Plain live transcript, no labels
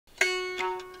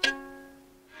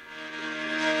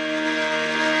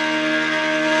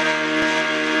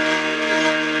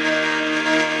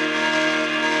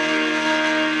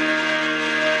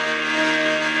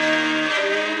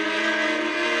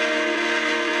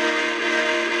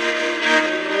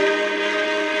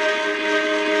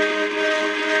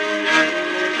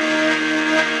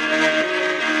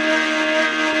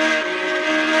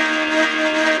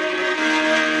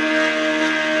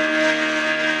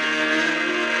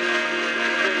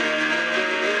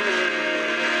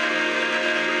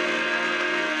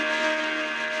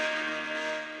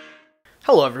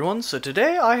Hello everyone, so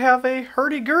today I have a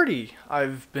hurdy-gurdy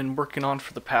I've been working on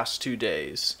for the past 2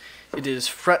 days. It is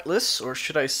fretless, or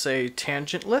should I say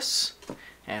tangentless,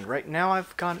 and right now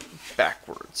I've got it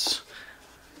backwards.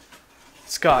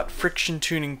 It's got friction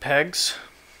tuning pegs,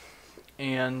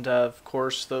 and of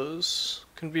course those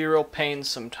can be a real pain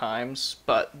sometimes,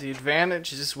 but the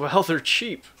advantage is, well, they're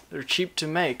cheap. They're cheap to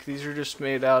make. These are just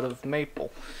made out of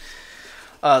maple.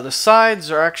 The sides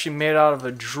are actually made out of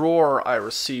a drawer I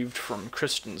received from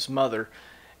Kristen's mother,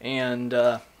 and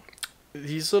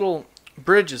these little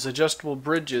bridges, adjustable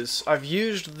bridges, I've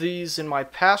used these in my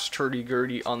past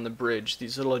hurdy-gurdy on the bridge,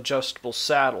 these little adjustable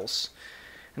saddles.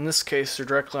 In this case they're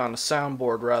directly on a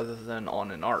soundboard rather than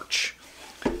on an arch.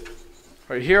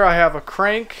 Right here I have a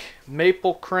crank,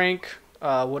 maple crank,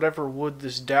 whatever wood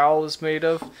this dowel is made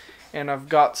of. And I've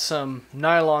got some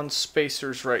nylon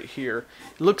spacers right here.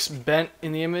 It looks bent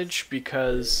in the image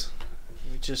because,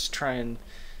 let me just try and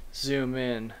zoom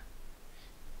in.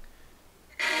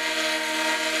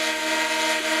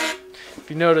 If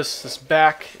you notice, this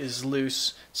back is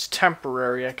loose. It's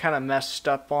temporary. I kind of messed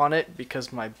up on it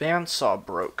because my bandsaw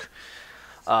broke.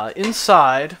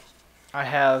 Inside, I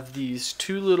have these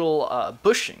two little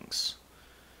bushings,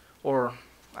 or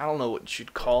I don't know what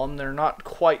you'd call them. They're not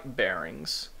quite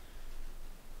bearings.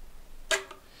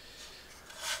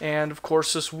 And of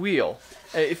course this wheel.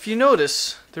 If you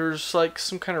notice, there's like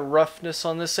some kind of roughness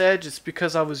on this edge. It's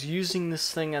because I was using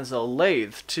this thing as a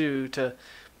lathe to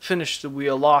finish the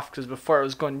wheel off, because before I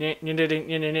was going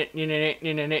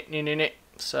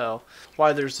so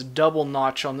why there's a double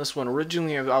notch on this one.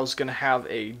 Originally I was going to have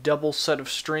a double set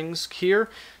of strings here.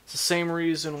 It's the same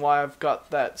reason why I've got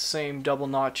that same double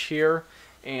notch here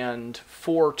and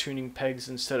 4 tuning pegs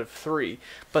instead of 3.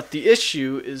 But the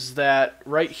issue is that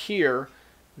right here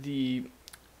the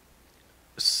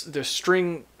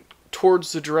string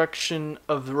towards the direction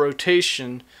of the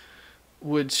rotation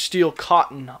would steal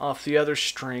cotton off the other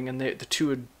string, and the two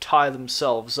would tie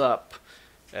themselves up,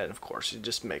 and of course it'd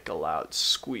just make a loud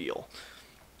squeal.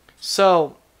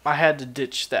 So I had to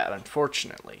ditch that,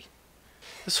 unfortunately.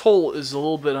 This hole is a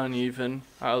little bit uneven.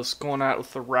 I was going out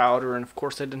with the router, and of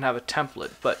course I didn't have a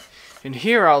template, but in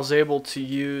here I was able to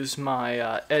use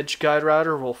my edge guide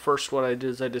router. Well, first what I did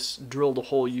is I just drilled a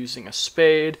hole using a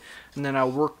spade, and then I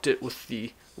worked it with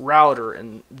the router,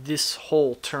 and this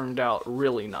hole turned out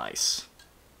really nice.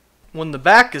 When the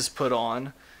back is put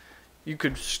on, you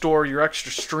could store your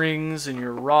extra strings and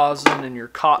your rosin and your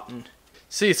cotton.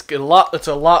 See, it's a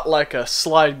lot like a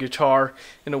slide guitar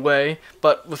in a way,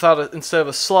 but instead of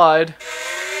a slide,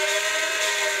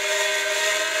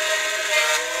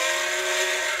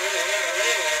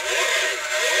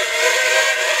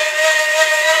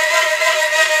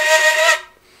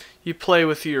 you play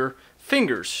with your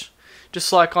fingers,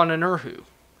 just like on an erhu.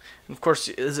 And of course,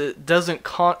 it doesn't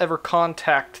ever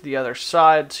contact the other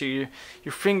side, so your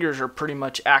fingers are pretty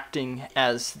much acting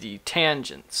as the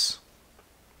tangents.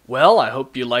 Well, I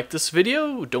hope you liked this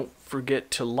video. Don't forget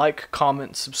to like,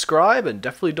 comment, subscribe, and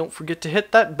definitely don't forget to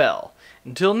hit that bell.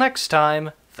 Until next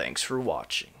time, thanks for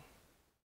watching.